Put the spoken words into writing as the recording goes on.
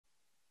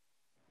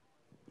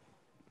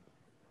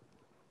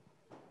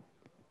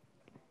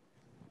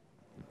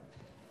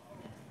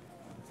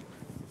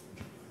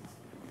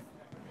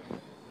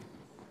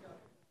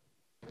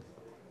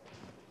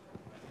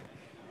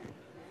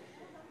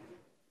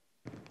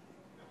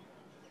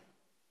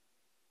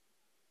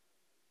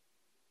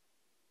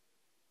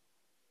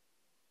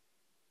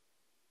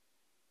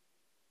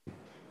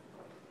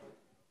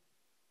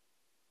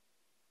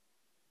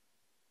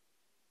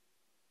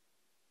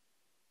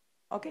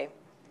Okay.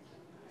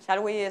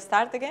 Shall we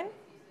start again?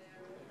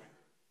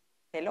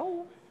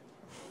 Hello?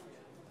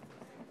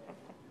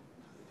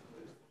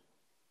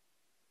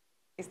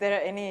 Is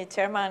there any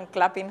chairman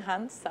clapping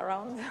hands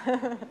around?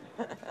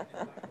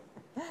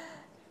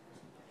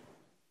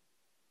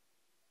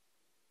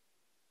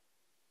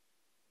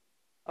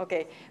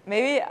 Okay,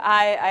 maybe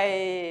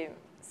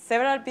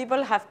several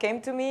people have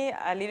came to me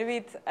a little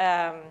bit,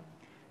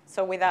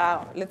 so with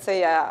a, let's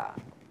say, a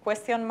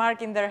question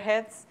mark in their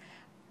heads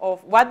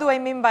of what do I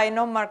mean by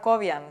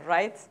non-Markovian,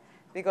 right?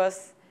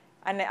 Because,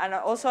 and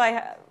also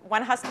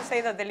one has to say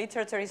that the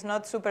literature is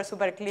not super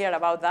clear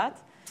about that.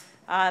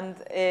 And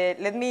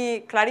let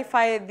me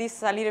clarify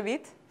this a little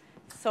bit.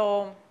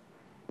 So,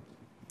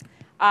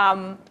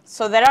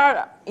 so there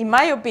are, in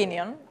my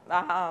opinion,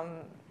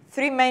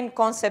 three main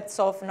concepts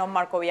of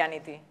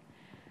non-Markovianity.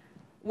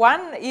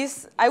 One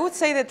is, I would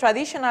say, the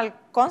traditional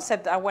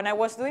concept. When I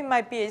was doing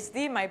my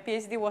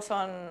PhD was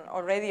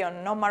already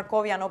on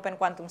non-Markovian open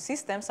quantum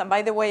systems. And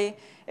by the way,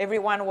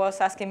 everyone was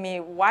asking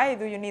me, why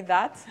do you need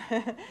that?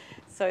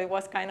 So it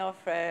was kind of,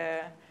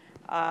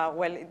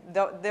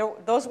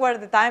 those were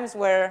the times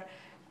where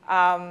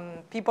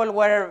people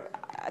were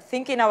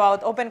thinking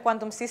about open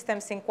quantum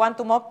systems in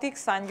quantum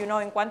optics. And you know,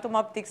 in quantum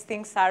optics,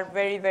 things are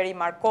very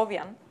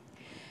Markovian.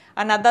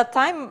 And at that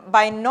time,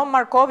 by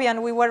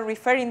non-Markovian, we were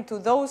referring to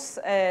those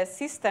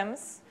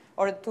systems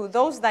or to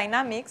those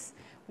dynamics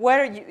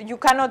where you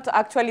cannot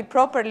actually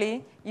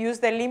properly use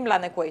the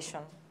Limland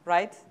equation,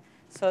 right?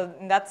 So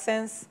in that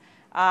sense,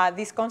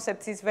 this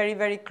concept is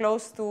very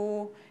close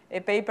to a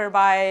paper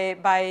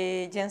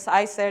by Jens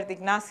Eisert,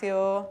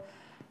 Ignacio,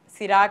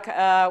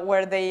 Sirac,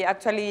 where they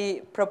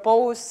actually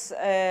propose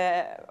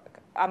a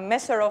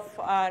measure of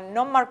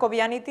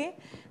non-Markovianity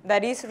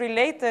that is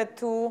related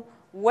to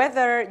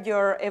whether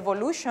your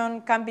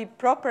evolution can be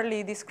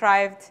properly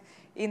described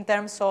in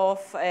terms of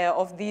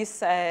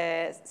this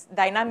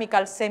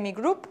dynamical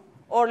semigroup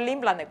or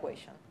Limland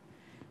equation.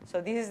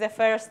 So this is the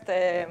first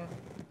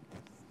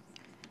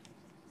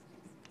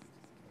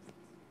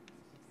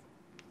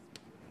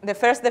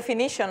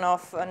definition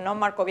of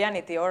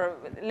non-Markovianity, or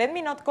let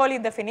me not call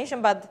it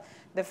definition, but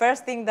the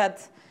first thing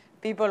that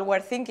people were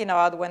thinking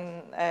about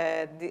when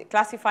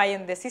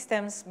classifying the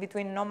systems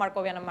between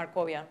non-Markovian and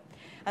Markovian.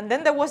 And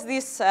then there was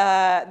this,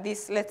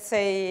 let's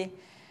say,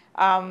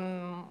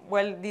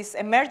 this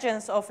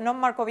emergence of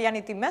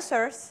non-Markovianity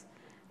measures,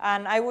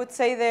 and I would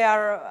say they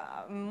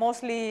are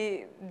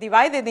mostly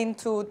divided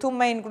into two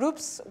main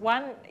groups.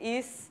 One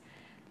is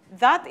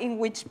that in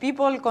which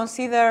people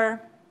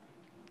consider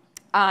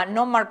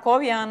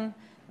non-Markovian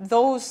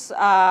those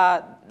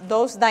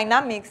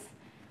dynamics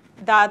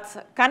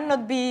that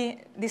cannot be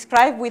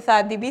described with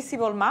a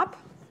divisible map.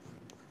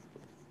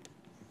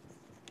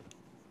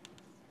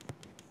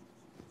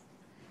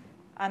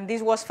 And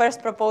this was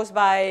first proposed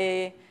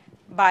by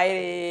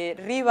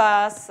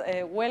Rivas,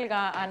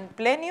 Huelga, and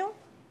Plenio.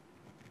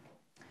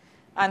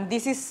 And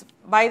this is,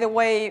 by the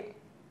way,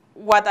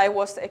 what I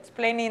was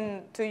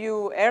explaining to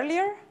you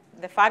earlier,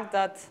 the fact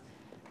that,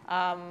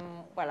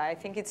 I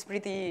think it's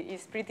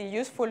pretty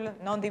useful.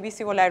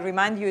 Non-divisible, I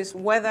remind you, is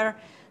whether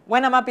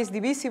when a map is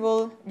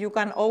divisible, you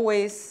can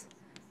always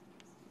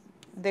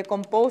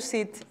decompose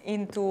it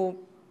into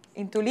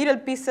little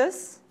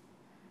pieces.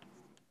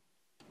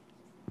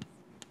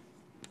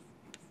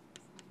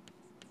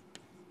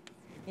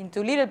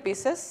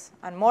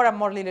 And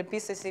more little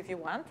pieces if you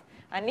want.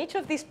 And each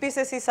of these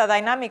pieces is a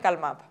dynamical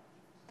map.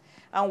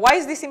 And why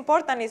is this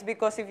important is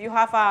because if you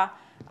have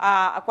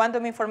a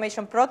quantum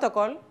information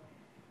protocol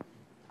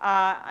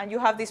and you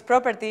have this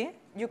property,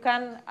 you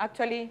can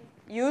actually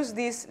use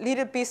these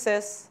little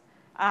pieces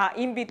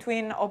in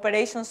between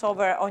operations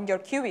on your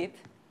qubit.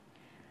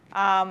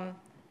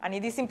 And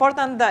it is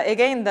important that,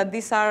 again, that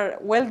these are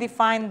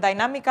well-defined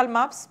dynamical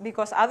maps,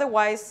 because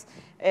otherwise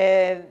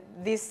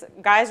these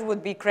guys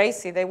would be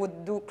crazy. They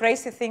would do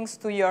crazy things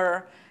to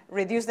your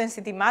reduced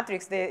density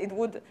matrix. It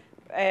would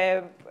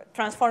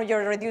transform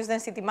your reduced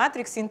density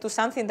matrix into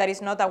something that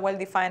is not a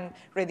well-defined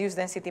reduced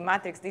density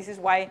matrix. This is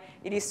why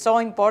it is so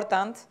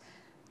important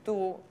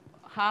to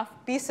have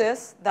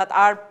pieces that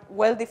are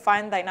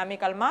well-defined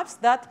dynamical maps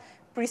that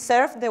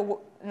preserve the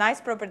nice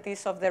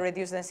properties of the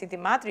reduced density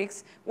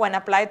matrix when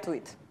applied to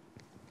it.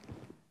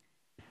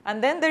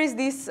 And then there is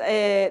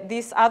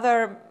this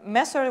other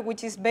measure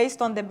which is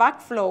based on the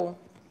backflow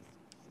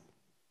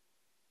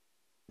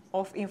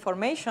of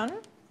information.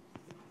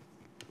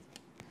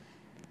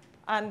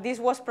 And this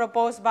was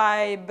proposed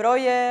by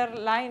Breuer,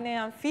 Leine,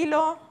 and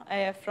Philo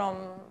from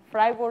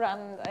Freiburg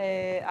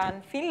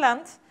and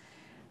Finland.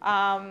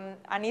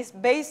 And it's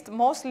based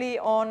mostly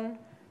on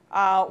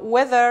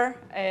whether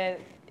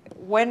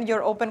when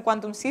your open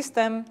quantum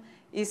system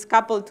is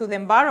coupled to the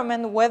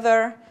environment,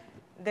 whether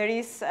there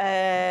is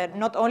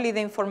not only the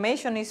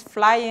information is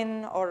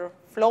flying or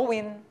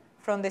flowing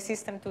from the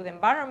system to the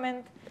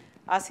environment,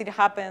 as it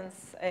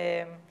happens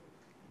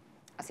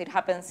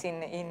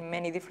in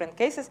many different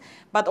cases,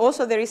 but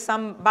also there is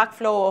some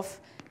backflow of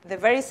the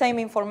very same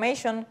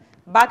information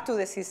back to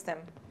the system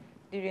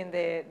during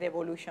the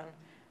evolution.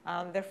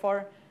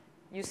 Therefore,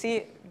 you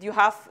see you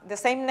have the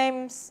same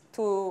names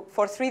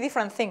for 3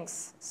 different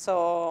things.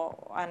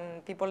 So,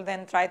 and people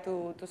then try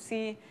to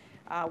see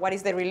what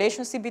is the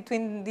relationship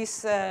between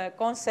these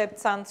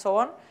concepts and so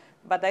on.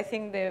 But I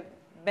think the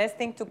best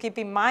thing to keep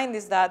in mind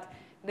is that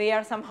they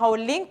are somehow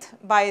linked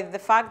by the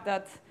fact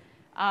that,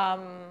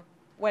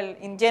 well,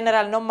 in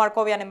general,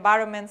 non-Markovian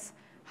environments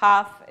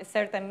have a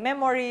certain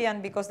memory,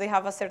 and because they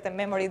have a certain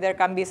memory, there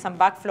can be some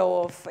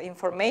backflow of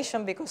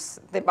information because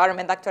the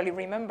environment actually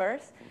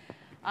remembers.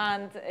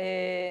 And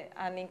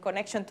in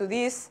connection to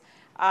this,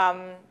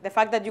 the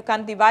fact that you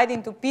can divide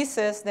into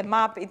pieces the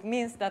map, it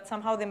means that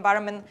somehow the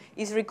environment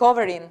is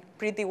recovering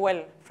pretty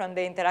well from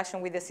the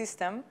interaction with the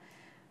system.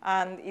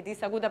 And it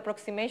is a good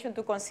approximation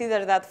to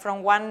consider that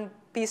from one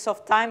piece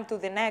of time to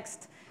the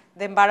next,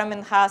 the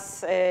environment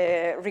has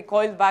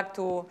recoiled back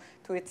to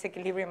its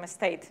equilibrium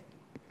state,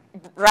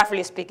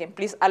 roughly speaking.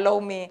 Please allow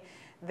me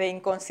the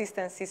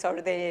inconsistencies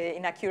or the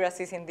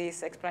inaccuracies in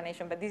this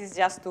explanation, but this is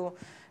just to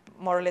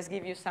more or less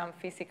give you some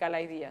physical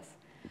ideas.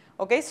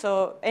 Okay,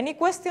 so any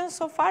questions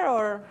so far,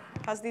 or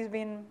has this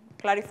been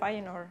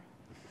clarifying, or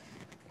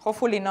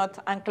hopefully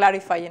not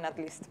unclarifying at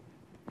least?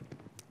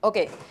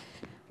 Okay.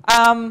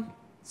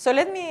 So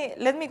let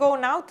me go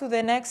now to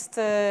the next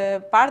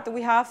part.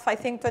 We have, I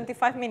think,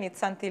 25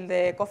 minutes until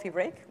the coffee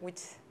break,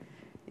 which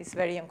is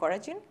very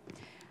encouraging.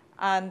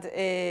 And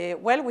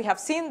well, we have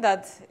seen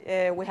that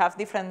we have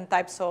different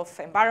types of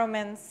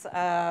environments,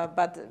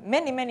 but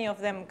many of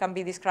them can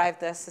be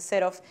described as a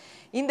set of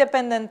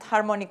independent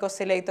harmonic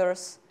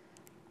oscillators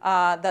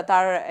that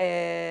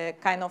are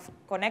kind of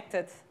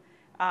connected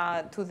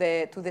to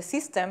the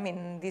system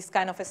in this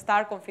kind of a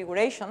star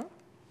configuration.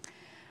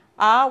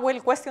 Well,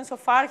 questions so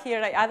far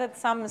here. I added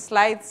some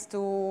slides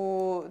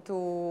to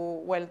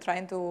well,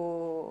 trying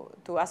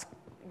to ask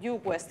you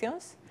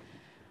questions.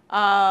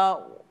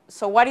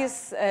 So what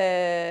is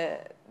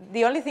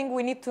the only thing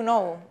we need to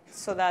know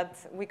so that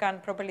we can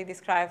properly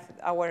describe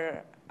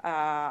our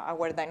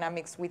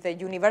dynamics with a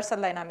universal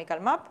dynamical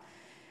map?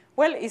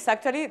 Well, it's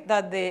actually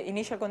that the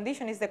initial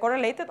condition is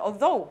decorrelated,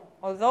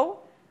 although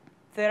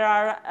there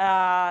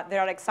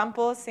are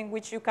examples in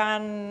which you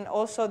can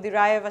also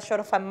derive a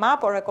sort of a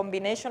map or a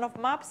combination of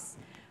maps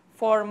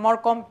for more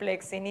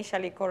complex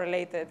initially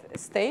correlated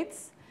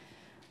states.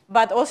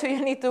 But also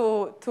you need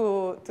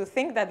to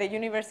think that the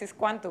universe is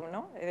quantum,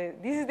 no?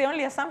 This is the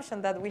only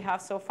assumption that we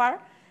have so far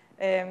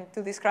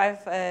to describe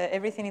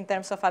everything in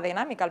terms of a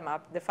dynamical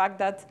map. The fact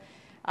that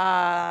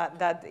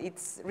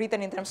it's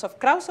written in terms of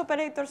Krauss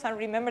operators, and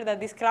remember that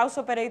these Krauss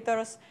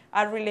operators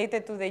are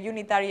related to the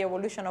unitary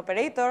evolution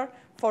operator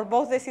for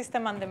both the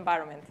system and the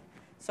environment.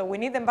 So we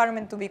need the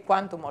environment to be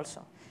quantum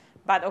also.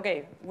 But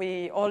okay,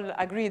 we all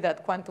agree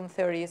that quantum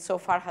theory so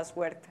far has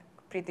worked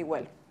pretty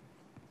well.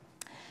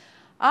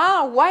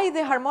 Why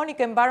the harmonic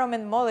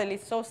environment model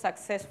is so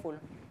successful?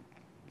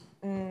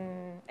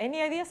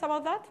 Any ideas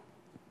about that?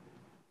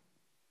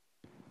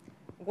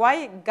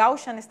 Why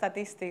Gaussian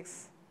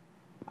statistics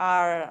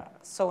are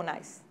so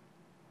nice?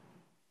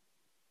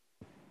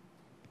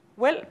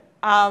 Well,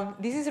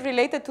 this is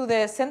related to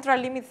the central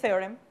limit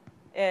theorem.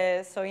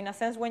 So in a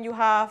sense, when you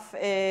have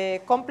a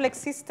complex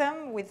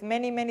system with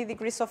many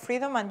degrees of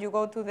freedom and you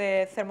go to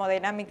the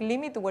thermodynamic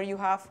limit where you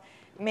have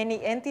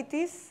many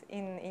entities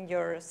in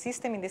your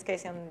system, in this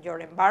case in your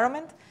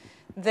environment,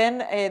 then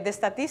the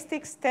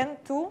statistics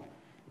tend to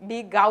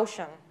be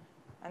Gaussian.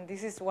 And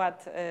this is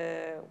what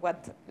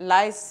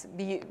lies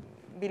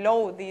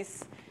below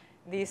this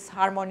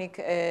harmonic,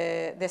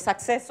 the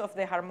success of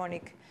the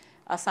harmonic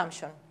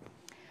assumption.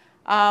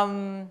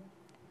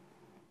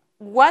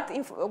 What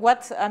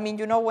I mean,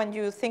 you know, when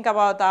you think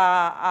about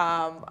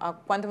a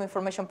quantum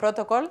information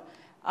protocol,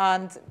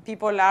 and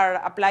people are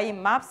applying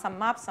maps and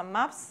maps and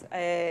maps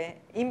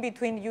in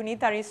between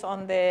unitaries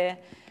on the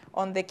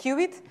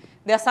qubit,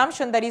 the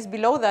assumption that is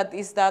below that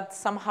is that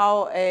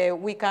somehow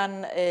we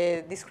can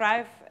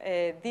describe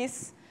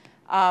this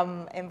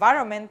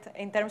environment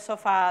in terms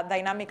of a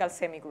dynamical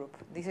semigroup.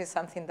 This is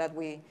something that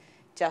we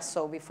just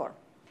saw before.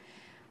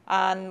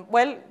 And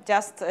well,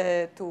 just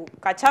to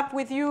catch up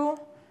with you,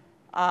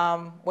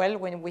 well,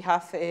 when we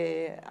have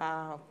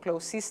a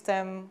closed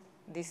system,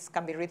 this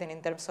can be written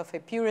in terms of a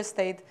pure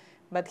state,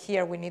 but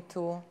here we need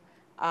to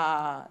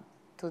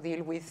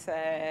deal with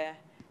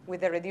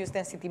the reduced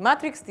density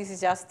matrix.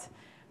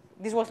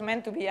 This was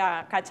meant to be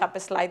a catch-up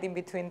slide in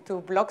between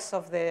 2 blocks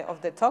of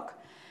the talk.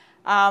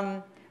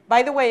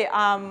 By the way,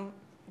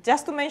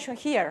 just to mention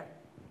here,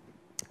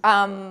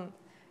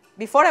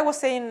 before I was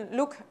saying,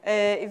 look,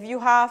 if you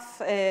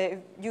have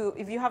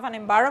an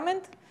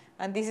environment,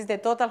 and this is the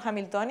total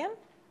Hamiltonian,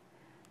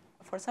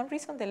 for some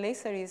reason the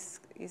laser is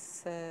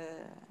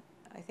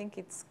I think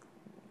it's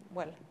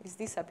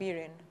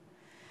disappearing.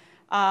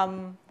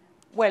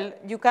 Well,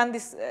 you can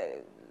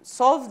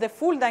solve the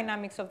full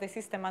dynamics of the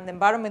system and the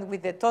environment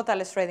with the total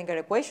Schrödinger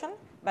equation,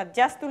 but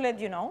just to let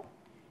you know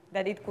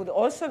that it could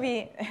also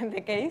be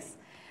the case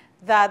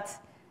that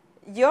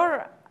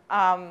your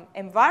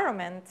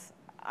environment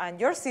and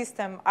your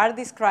system are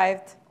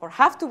described or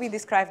have to be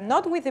described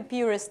not with the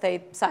pure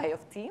state psi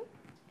of t,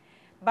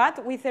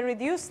 but with a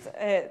reduced,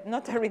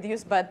 not a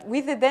reduced, but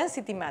with a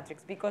density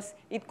matrix, because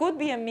it could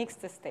be a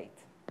mixed state.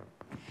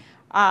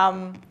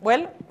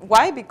 Well,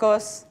 why?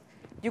 Because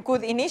you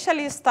could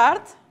initially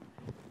start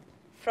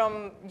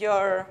from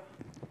your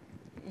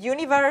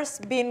universe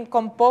being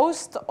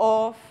composed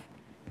of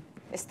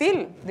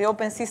still the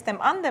open system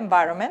and the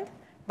environment,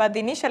 but the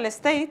initial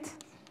state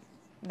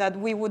that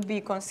we would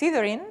be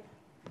considering,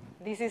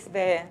 this is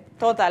the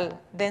total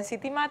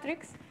density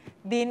matrix,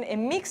 being a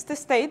mixed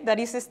state that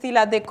is still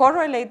a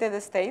decorrelated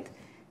state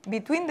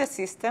between the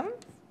system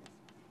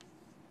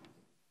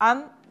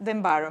and the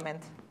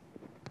environment.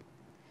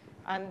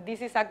 And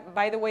this is,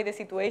 by the way, the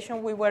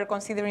situation we were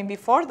considering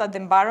before, that the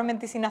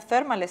environment is in a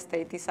thermal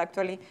state. It's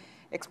actually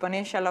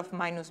exponential of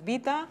minus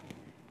beta,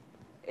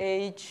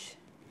 h,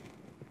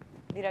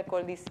 did I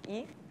call this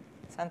E?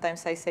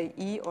 Sometimes I say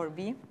E or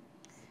B,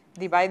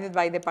 divided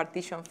by the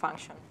partition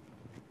function.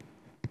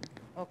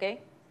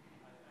 Okay?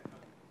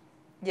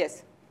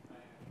 Yes?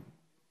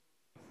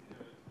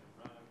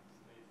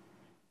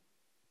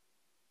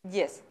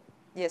 Yes.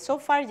 Yes, so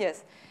far,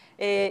 yes.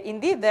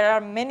 Indeed, there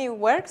are many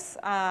works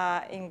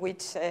in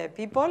which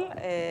people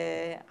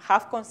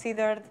have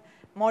considered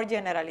more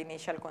general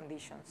initial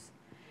conditions.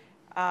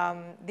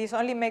 This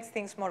only makes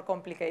things more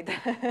complicated.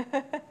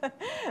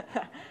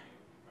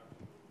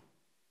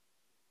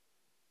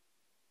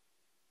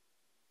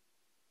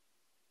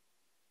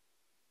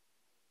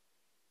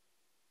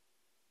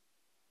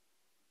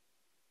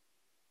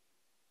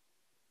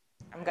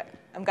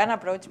 I'm going to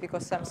approach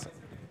because some,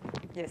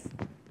 yes.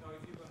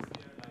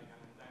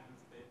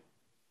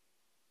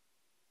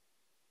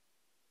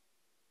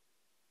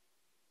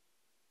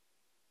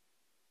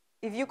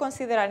 If you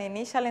consider an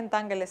initial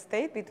entangled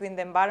state between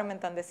the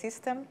environment and the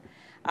system,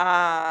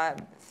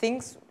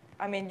 things,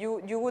 I mean,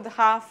 you would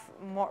have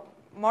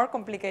more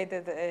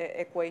complicated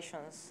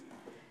equations.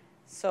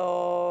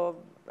 So,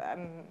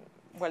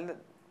 well,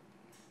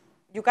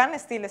 you can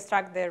still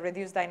extract the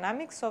reduced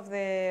dynamics of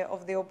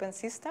the open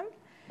system,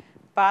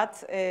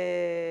 but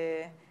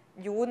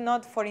you would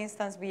not, for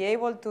instance, be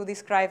able to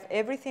describe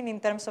everything in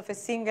terms of a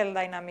single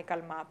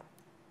dynamical map,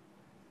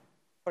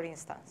 for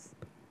instance.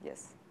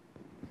 Yes.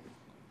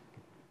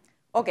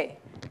 Okay,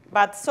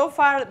 but so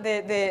far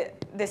the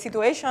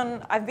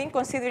situation I've been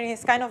considering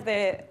is kind of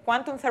the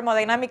quantum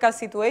thermodynamical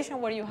situation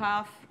where you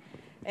have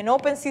an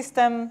open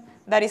system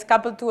that is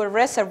coupled to a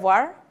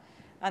reservoir,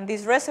 and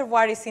this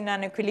reservoir is in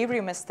an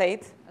equilibrium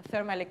state, a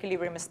thermal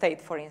equilibrium state,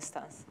 for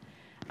instance.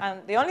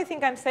 And the only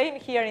thing I'm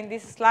saying here in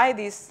this slide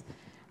is,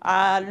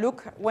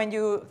 look, when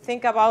you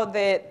think about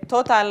the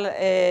total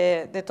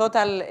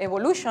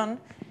evolution,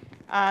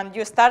 and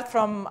you start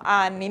from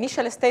an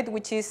initial state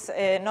which is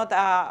not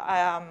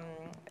a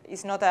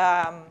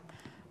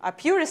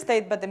pure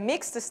state, but a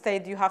mixed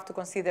state, you have to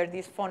consider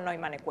this von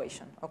Neumann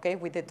equation, okay,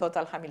 with the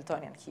total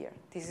Hamiltonian here.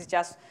 This is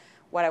just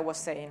what I was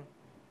saying.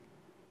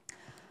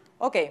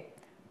 Okay,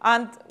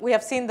 and we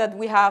have seen that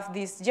we have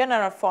this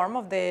general form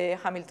of the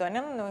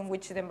Hamiltonian in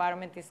which the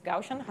environment is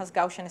Gaussian, has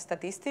Gaussian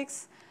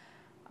statistics.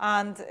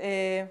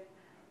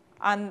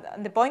 And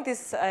the point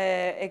is,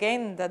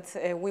 again,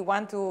 that we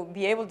want to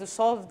be able to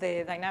solve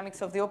the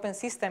dynamics of the open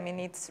system in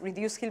its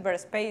reduced Hilbert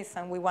space,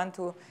 and we want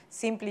to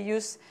simply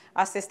use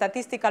as the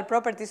statistical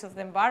properties of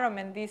the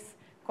environment these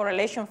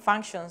correlation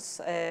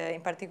functions,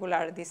 in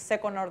particular this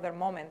second order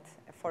moment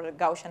for the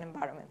Gaussian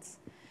environments.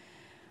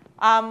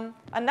 And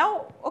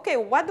now, okay,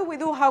 what do we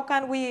do? How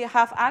can we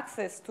have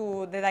access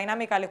to the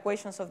dynamical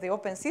equations of the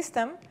open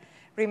system?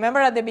 Remember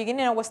at the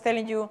beginning I was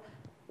telling you,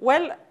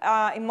 well,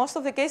 in most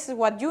of the cases,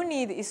 what you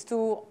need is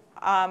to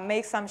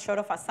make some sort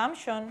of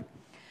assumption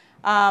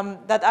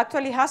that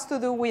actually has to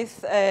do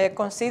with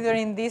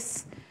considering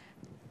these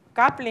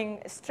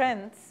coupling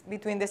strengths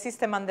between the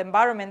system and the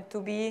environment to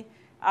be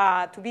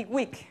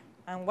weak.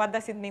 And what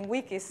does it mean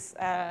weak is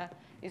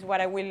what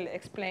I will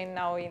explain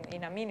now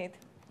in a minute.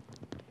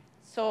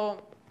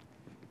 So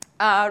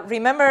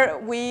remember,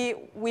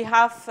 we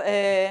have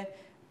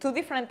two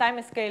different time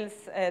scales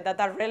that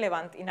are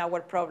relevant in our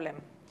problem.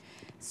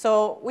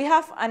 So we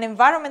have an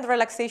environment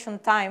relaxation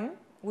time,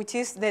 which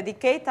is the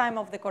decay time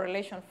of the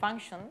correlation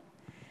function,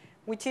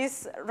 which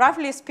is,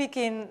 roughly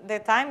speaking, the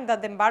time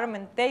that the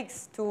environment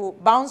takes to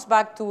bounce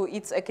back to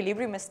its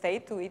equilibrium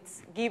state, to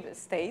its give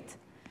state.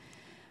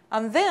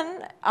 And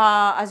then,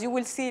 as you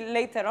will see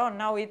later on,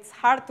 now it's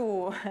hard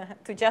to,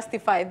 to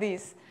justify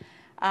this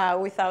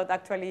without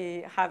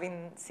actually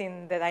having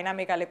seen the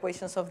dynamical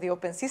equations of the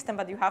open system,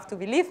 but you have to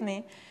believe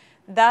me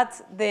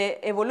that the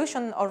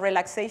evolution or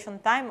relaxation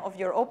time of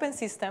your open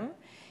system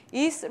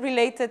is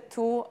related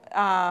to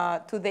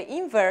the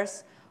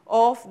inverse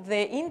of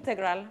the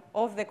integral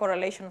of the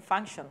correlation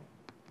function,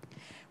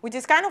 which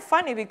is kind of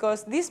funny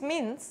because this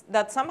means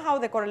that somehow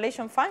the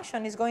correlation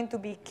function is going to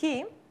be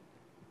key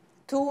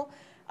to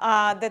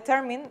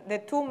determine the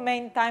two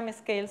main time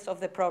scales of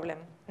the problem,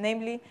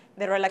 namely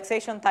the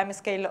relaxation time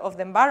scale of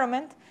the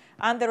environment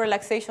and the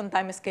relaxation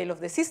time scale of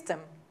the system.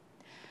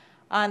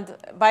 And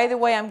by the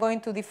way, I'm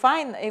going to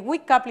define a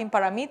weak coupling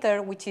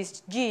parameter, which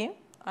is G.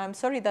 I'm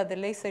sorry that the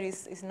laser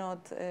is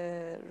not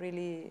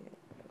really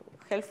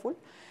helpful,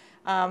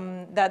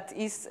 that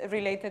is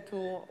related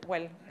to,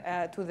 well,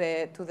 to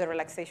the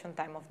relaxation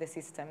time of the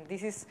system.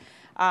 This is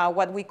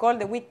what we call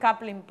the weak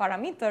coupling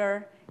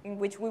parameter, in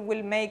which we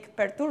will make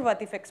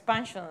perturbative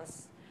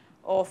expansions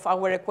of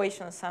our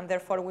equations, and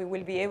therefore we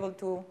will be able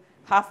to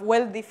have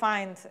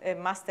well-defined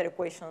master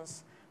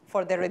equations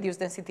for the reduced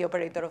density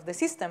operator of the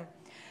system.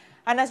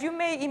 And as you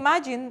may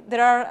imagine,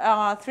 there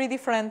are three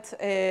different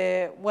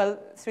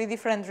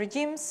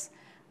regimes.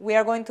 We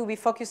are going to be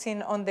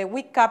focusing on the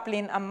weak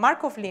coupling and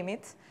Markov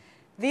limit.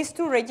 These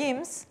two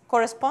regimes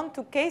correspond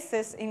to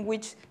cases in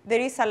which there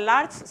is a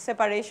large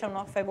separation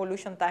of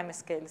evolution time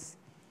scales,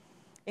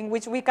 in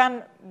which we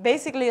can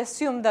basically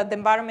assume that the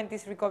environment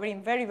is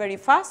recovering very, very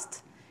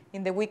fast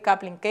in the weak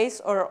coupling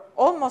case, or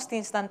almost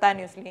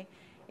instantaneously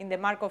in the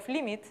Markov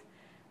limit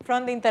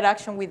from the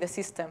interaction with the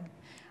system.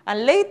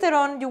 And later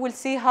on, you will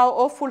see how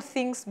awful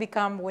things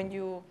become when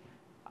you,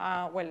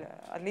 well,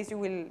 at least you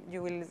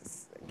will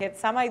get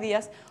some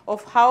ideas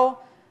of how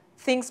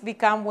things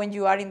become when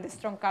you are in the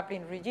strong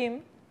coupling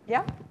regime.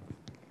 Yeah?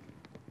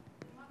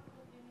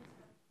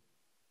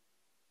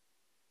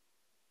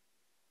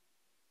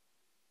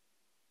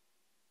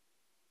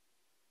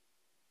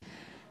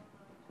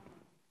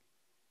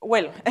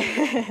 Well,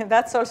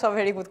 that's also a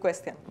very good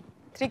question.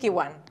 Tricky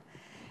one.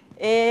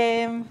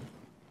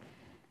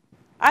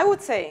 I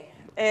would say,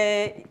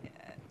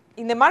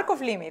 in the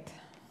Markov limit,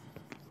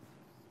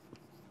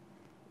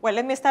 well,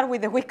 let me start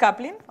with the weak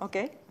coupling,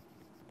 okay?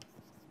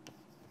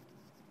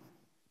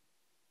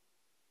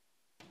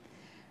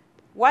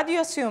 What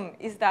you assume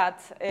is that,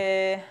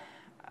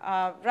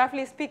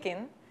 roughly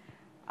speaking,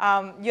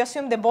 you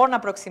assume the Born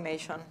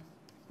approximation.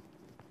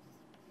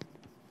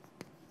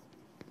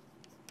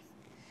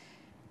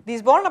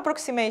 This Born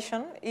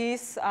approximation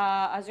is,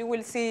 as you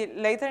will see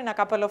later in a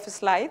couple of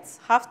slides,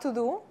 have to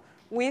do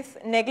with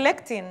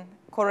neglecting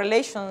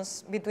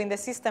correlations between the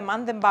system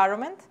and the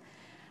environment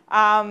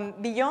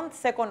beyond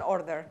second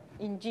order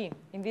in G,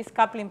 in this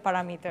coupling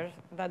parameter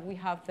that we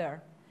have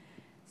there.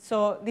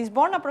 So this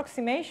Born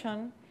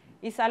approximation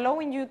is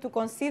allowing you to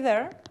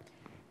consider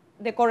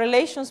the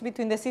correlations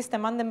between the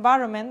system and the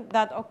environment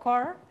that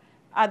occur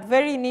at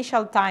very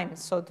initial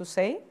times, so to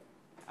say,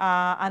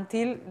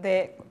 until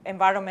the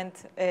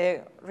environment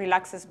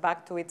relaxes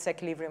back to its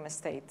equilibrium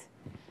state.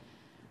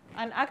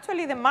 And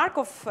actually, the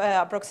Markov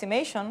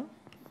approximation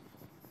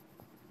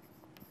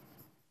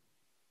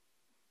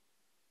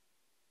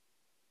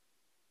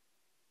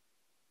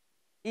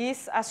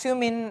is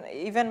assuming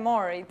even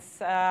more.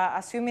 It's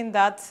assuming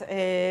that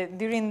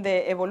during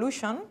the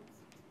evolution,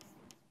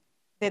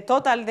 the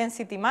total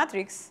density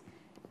matrix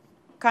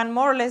can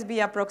more or less be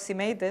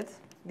approximated.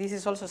 This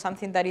is also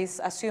something that is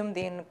assumed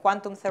in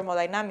quantum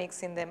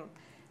thermodynamics, in the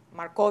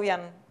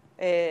Markovian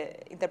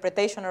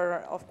interpretation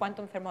of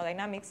quantum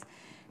thermodynamics,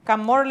 can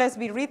more or less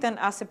be written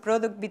as a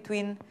product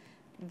between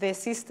the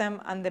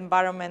system and the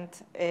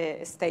environment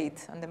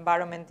state. And the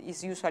environment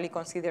is usually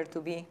considered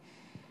to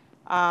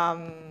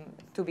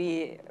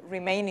be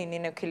remaining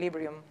in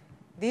equilibrium.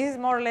 This is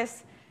more or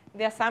less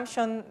the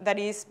assumption that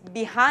is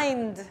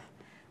behind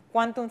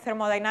quantum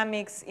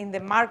thermodynamics in the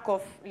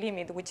Markov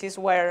limit, which is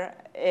where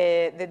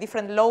the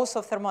different laws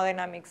of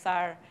thermodynamics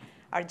are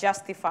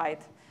justified.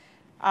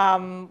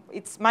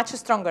 It's much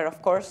stronger,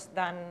 of course,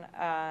 than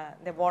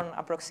the Born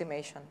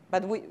approximation.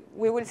 But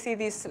we will see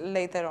this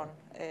later on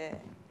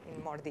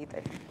in more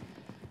detail.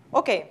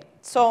 OK,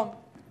 so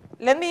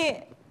let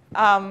me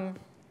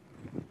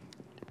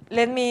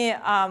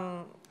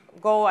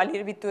go a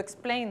little bit to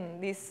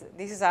explain this.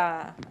 This is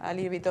a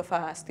little bit of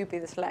a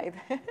stupid slide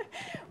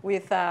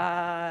with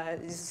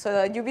so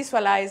that you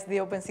visualize the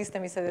open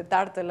system is a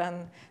turtle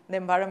and the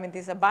environment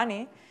is a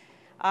bunny.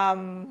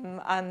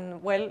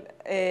 And well,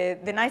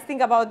 the nice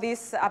thing about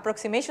these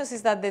approximations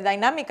is that the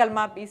dynamical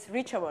map is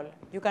reachable.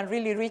 You can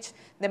really reach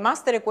the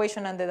master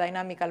equation and the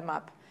dynamical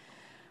map.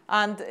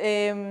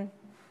 And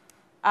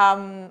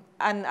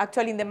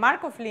actually, in the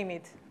Markov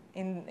limit,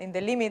 in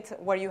the limit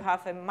where you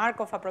have a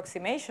Markov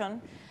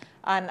approximation,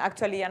 and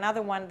actually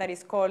another one that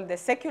is called the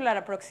secular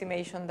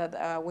approximation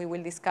that we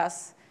will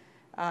discuss.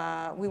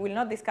 We will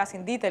not discuss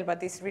in detail,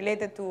 but it's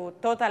related to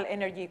total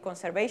energy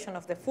conservation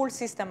of the full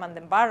system and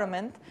the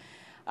environment.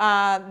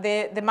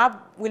 The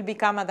map will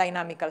become a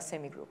dynamical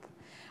semigroup.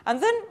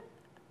 And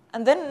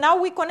then now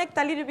we connect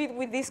a little bit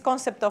with this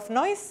concept of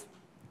noise,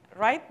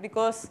 right?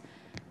 Because,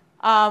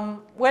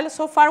 well,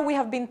 so far we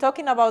have been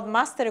talking about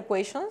master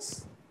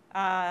equations,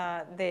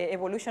 the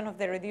evolution of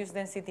the reduced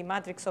density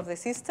matrix of the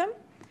system.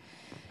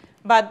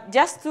 But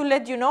just to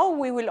let you know,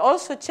 we will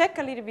also check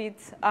a little bit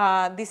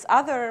this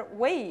other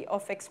way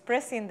of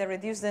expressing the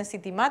reduced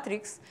density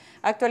matrix.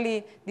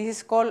 Actually, this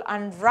is called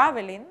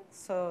unraveling.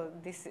 So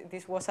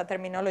this was a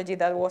terminology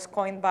that was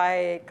coined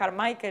by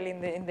Carmichael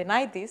in the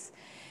 90s.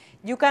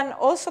 You can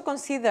also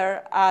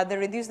consider the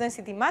reduced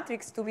density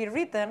matrix to be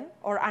written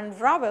or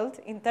unraveled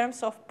in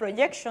terms of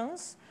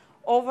projections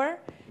over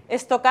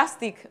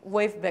stochastic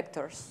wave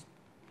vectors.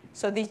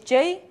 So this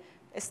J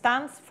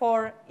stands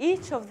for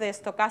each of the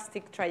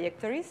stochastic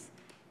trajectories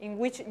in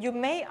which you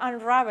may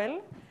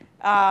unravel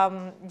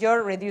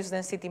your reduced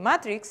density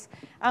matrix,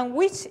 and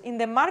which in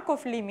the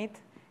Markov limit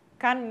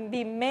can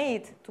be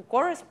made to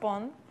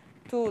correspond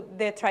to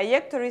the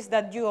trajectories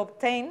that you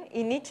obtain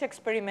in each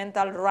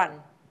experimental run,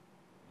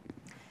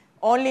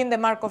 only in the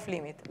Markov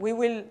limit. We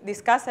will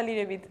discuss a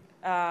little bit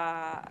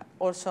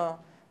also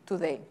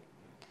today.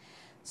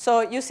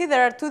 So you see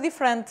there are two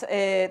different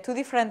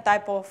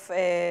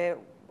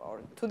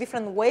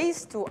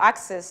ways to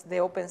access the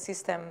open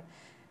system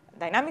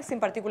dynamics, in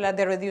particular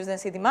the reduced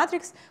density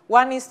matrix.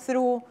 One is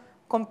through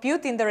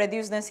computing the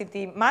reduced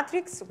density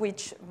matrix,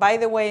 which, by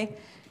the way,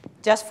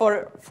 just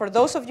for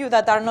those of you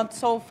that are not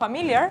so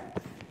familiar,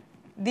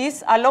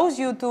 this allows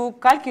you to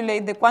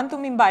calculate the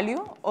quantum mean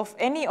value of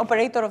any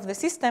operator of the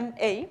system,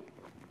 A,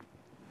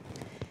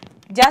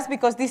 just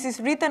because this is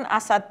written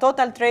as a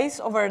total trace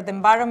over the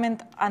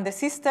environment and the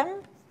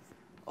system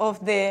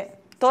of the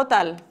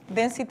total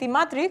density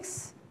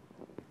matrix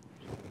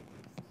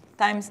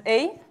times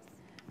A,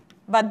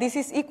 but this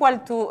is equal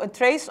to a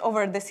trace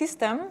over the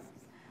system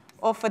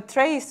of a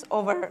trace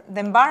over the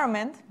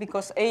environment,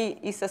 because A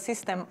is a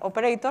system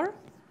operator,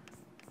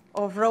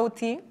 of rho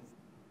T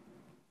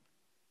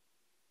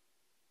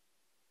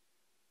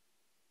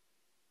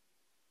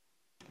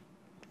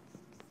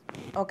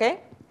okay?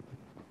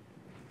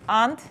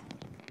 And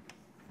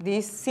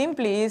this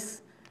simply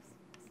is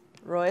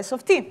rho S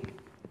of T.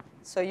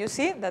 So you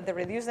see that the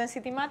reduced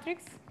density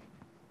matrix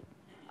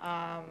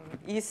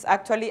is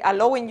actually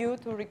allowing you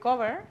to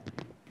recover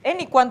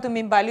any quantum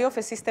mean value of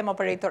a system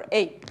operator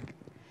A.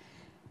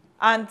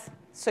 And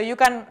so you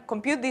can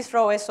compute this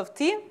rho S of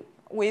T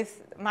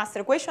with master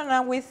equation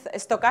and with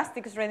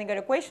stochastic Schrodinger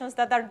equations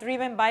that are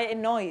driven by a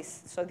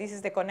noise. So this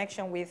is the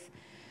connection with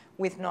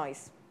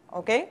noise,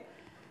 okay?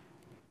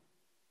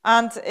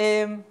 And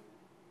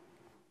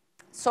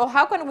so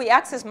how can we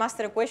access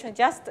master equation?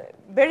 Just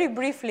very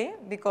briefly,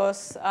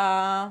 because,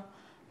 well,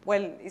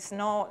 it's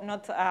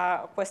not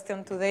a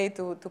question today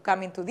to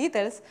come into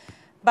details.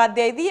 But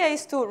the idea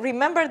is to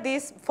remember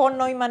this von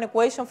Neumann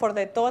equation for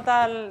the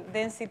total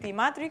density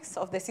matrix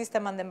of the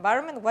system and the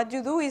environment. What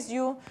you do is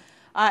you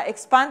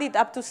expand it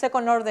up to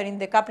second order in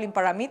the coupling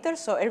parameters.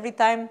 So every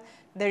time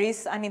there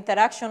is an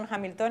interaction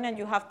Hamiltonian,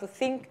 you have to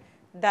think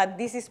that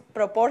this is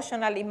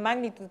proportional in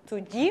magnitude to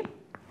G.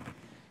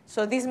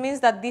 So this means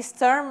that this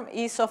term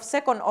is of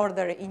second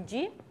order in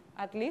G,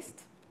 at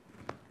least,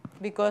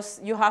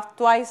 because you have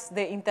twice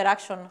the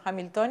interaction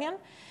Hamiltonian.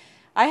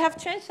 I have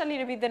changed a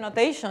little bit the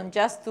notation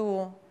just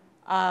to,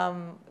 I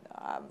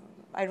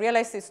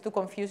realize it's to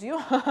confuse you.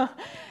 Well,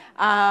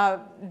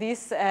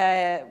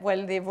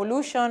 the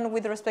evolution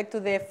with respect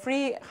to the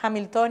free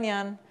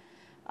Hamiltonian,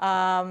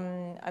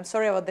 I'm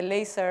sorry about the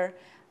laser,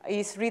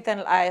 is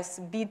written as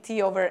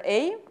Bt over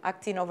A,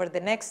 acting over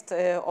the next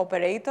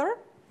operator,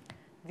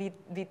 V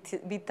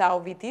tau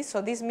Vt.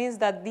 So this means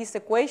that this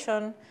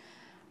equation,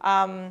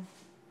 I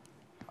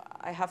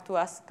have to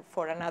ask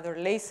for another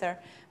laser,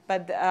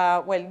 but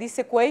well, this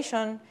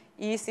equation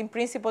is in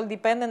principle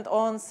dependent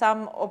on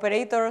some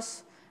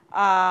operators.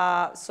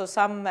 So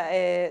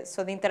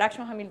the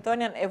interaction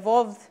Hamiltonian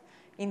evolved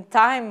in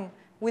time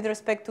with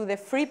respect to the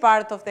free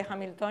part of the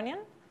Hamiltonian,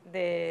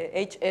 the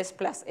Hs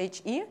plus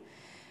He.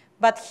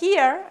 But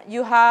here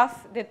you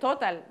have the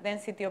total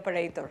density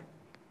operator,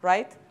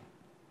 right?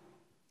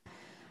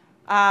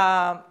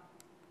 And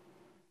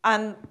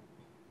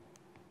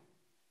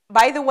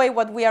by the way,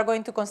 what we are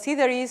going to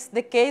consider is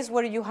the case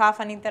where you have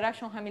an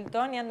interaction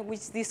Hamiltonian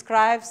which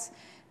describes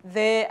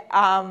the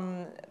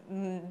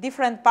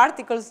different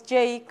particles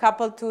J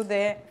coupled to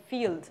the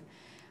field.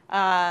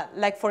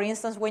 Like, for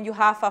instance, when you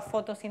have a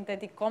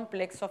photosynthetic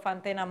complex of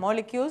antenna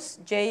molecules,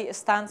 J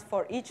stands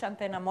for each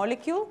antenna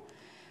molecule.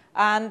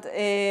 And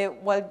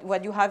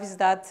what you have is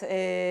that,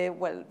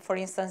 well, for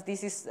instance,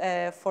 this is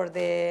for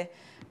the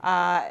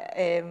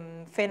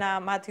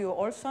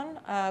Fena-Matthew-Olson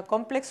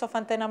complex of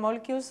antenna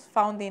molecules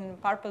found in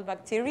purple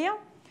bacteria.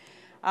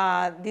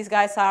 These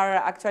guys are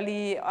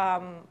actually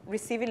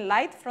receiving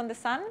light from the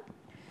sun,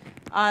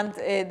 and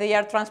they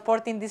are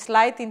transporting this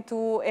light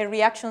into a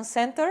reaction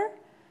center,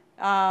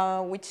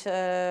 which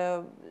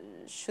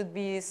should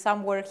be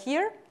somewhere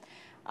here,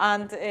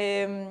 and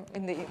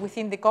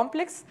within the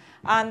complex.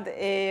 And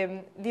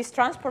this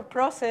transport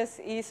process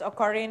is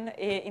occurring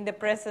in the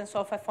presence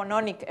of a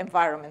phononic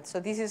environment. So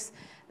this is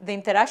the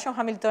interaction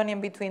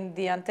Hamiltonian between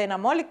the antenna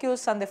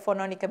molecules and the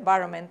phononic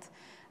environment,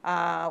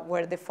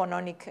 where the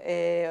phononic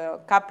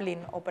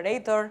coupling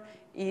operator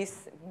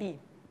is B,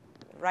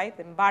 right?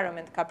 The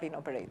environment coupling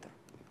operator.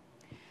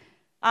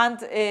 And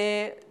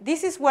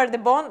this is where the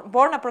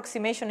Born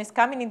approximation is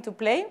coming into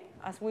play,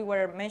 as we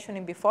were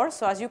mentioning before.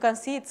 So as you can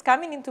see, it's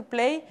coming into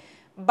play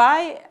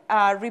by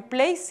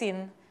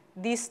replacing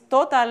this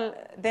total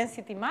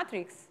density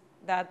matrix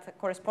that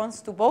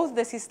corresponds to both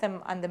the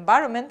system and the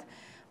environment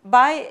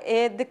by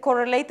the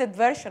correlated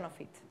version of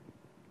it.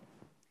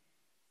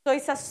 So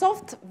it's a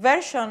soft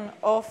version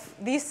of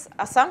this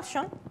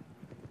assumption,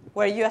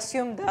 where you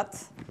assume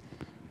that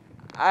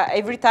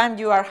every time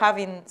you are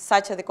having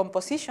such a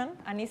decomposition,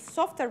 and it's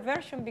softer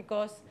version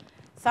because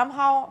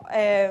somehow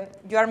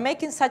you are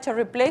making such a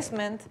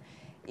replacement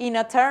in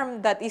a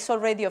term that is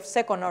already of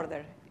second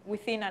order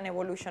within an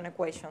evolution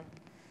equation.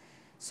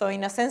 So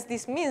in a sense,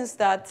 this means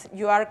that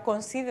you are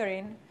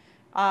considering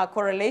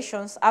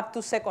correlations up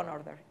to second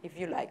order, if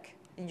you like.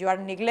 You are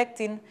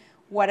neglecting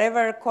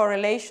whatever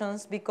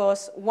correlations,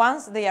 because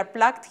once they are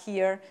plugged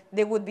here,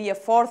 they would be a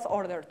fourth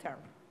order term.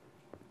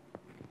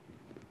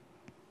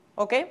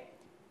 Okay?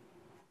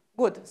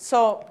 Good.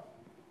 So,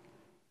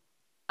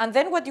 and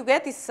then what you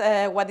get is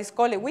what is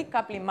called a weak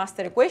coupling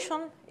master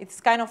equation. It's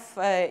kind of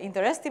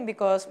interesting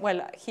because,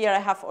 well, here I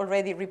have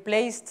already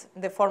replaced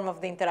the form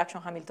of the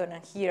interaction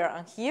Hamiltonian here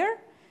and here.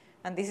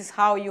 And this is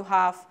how you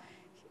have,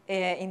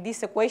 in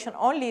this equation,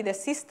 only the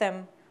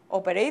system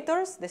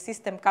operators, the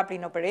system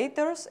coupling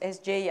operators,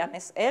 Sj and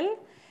Sl.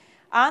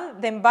 And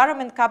the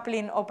environment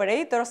coupling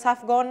operators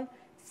have gone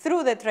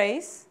through the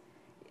trace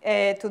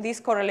to this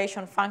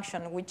correlation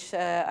function, which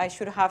I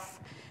should have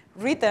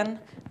written,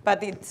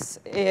 but it's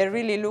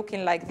really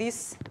looking like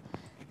this.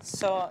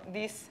 So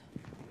this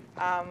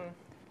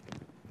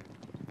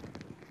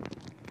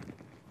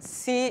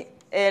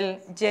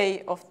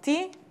Clj of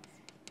t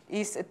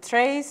is a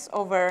trace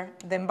over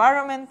the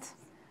environment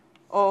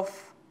of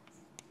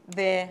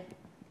the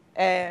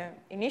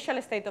initial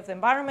state of the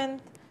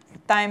environment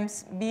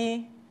times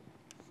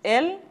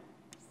BL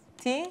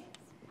T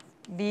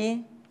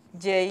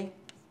Bj0,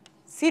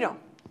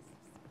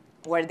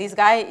 where this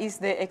guy is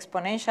the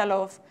exponential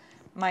of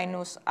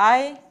minus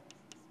I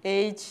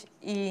H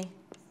E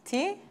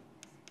T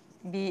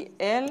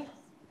BL.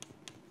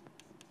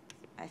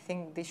 I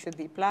think this should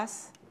be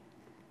plus.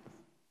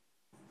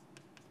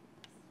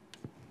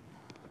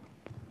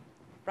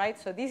 Right?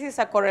 So this is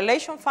a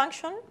correlation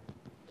function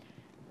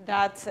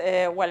that,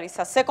 well, it's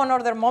a second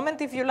order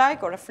moment, if you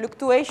like, or a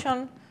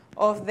fluctuation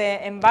of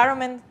the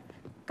environment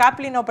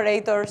coupling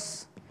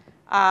operators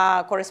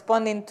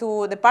corresponding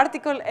to the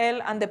particle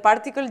L and the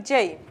particle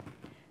J.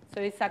 So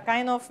it's a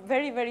kind of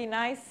very, very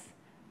nice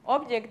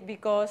object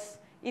because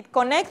it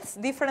connects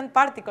different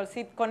particles.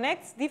 It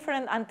connects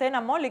different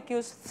antenna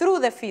molecules through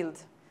the field.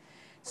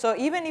 So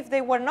even if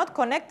they were not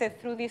connected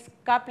through this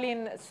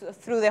coupling,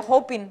 through the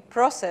Hoping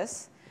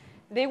process,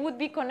 they would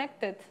be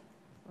connected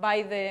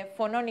by the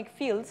phononic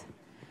field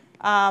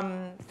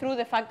through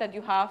the fact that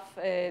you have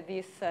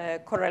these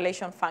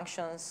correlation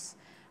functions,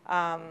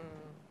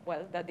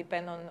 well, that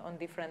depend on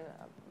different,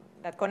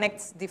 that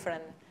connects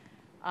different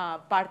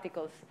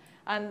particles.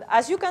 And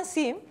as you can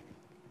see,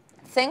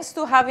 thanks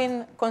to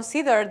having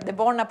considered the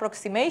Born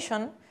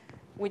approximation,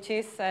 which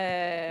is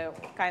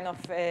kind of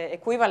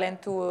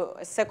equivalent to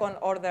a second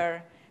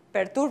order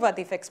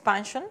perturbative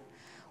expansion,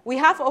 we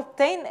have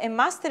obtained a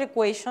master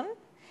equation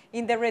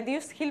in the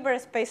reduced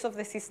Hilbert space of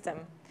the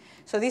system.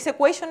 So this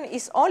equation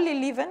is only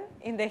living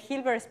in the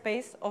Hilbert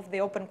space of the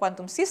open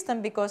quantum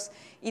system because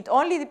it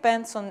only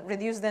depends on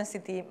reduced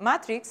density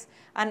matrix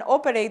and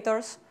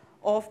operators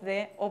of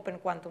the open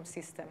quantum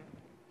system.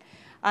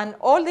 And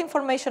all the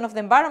information of the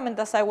environment,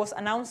 as I was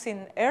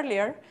announcing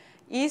earlier,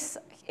 is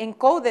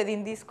encoded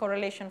in this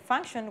correlation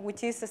function,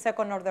 which is a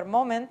second order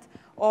moment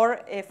or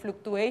a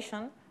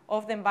fluctuation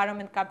of the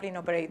environment coupling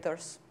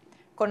operators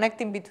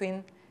connecting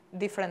between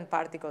different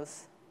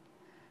particles.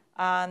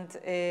 And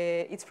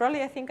it's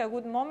probably, I think, a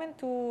good moment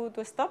to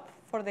stop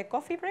for the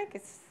coffee break.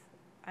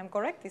 I'm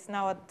correct? It's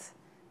now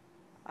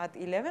at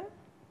 11?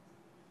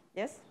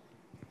 Yes?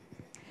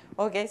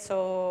 OK,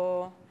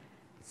 so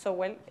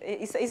well,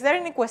 is there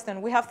any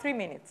question? We have 3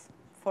 minutes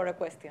for a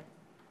question.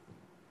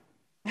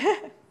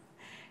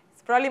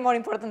 It's probably more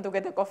important to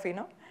get a coffee,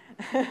 no?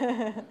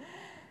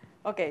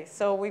 OK,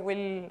 so we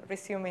will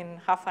resume in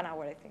half an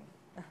hour, I think.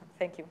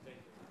 Thank you.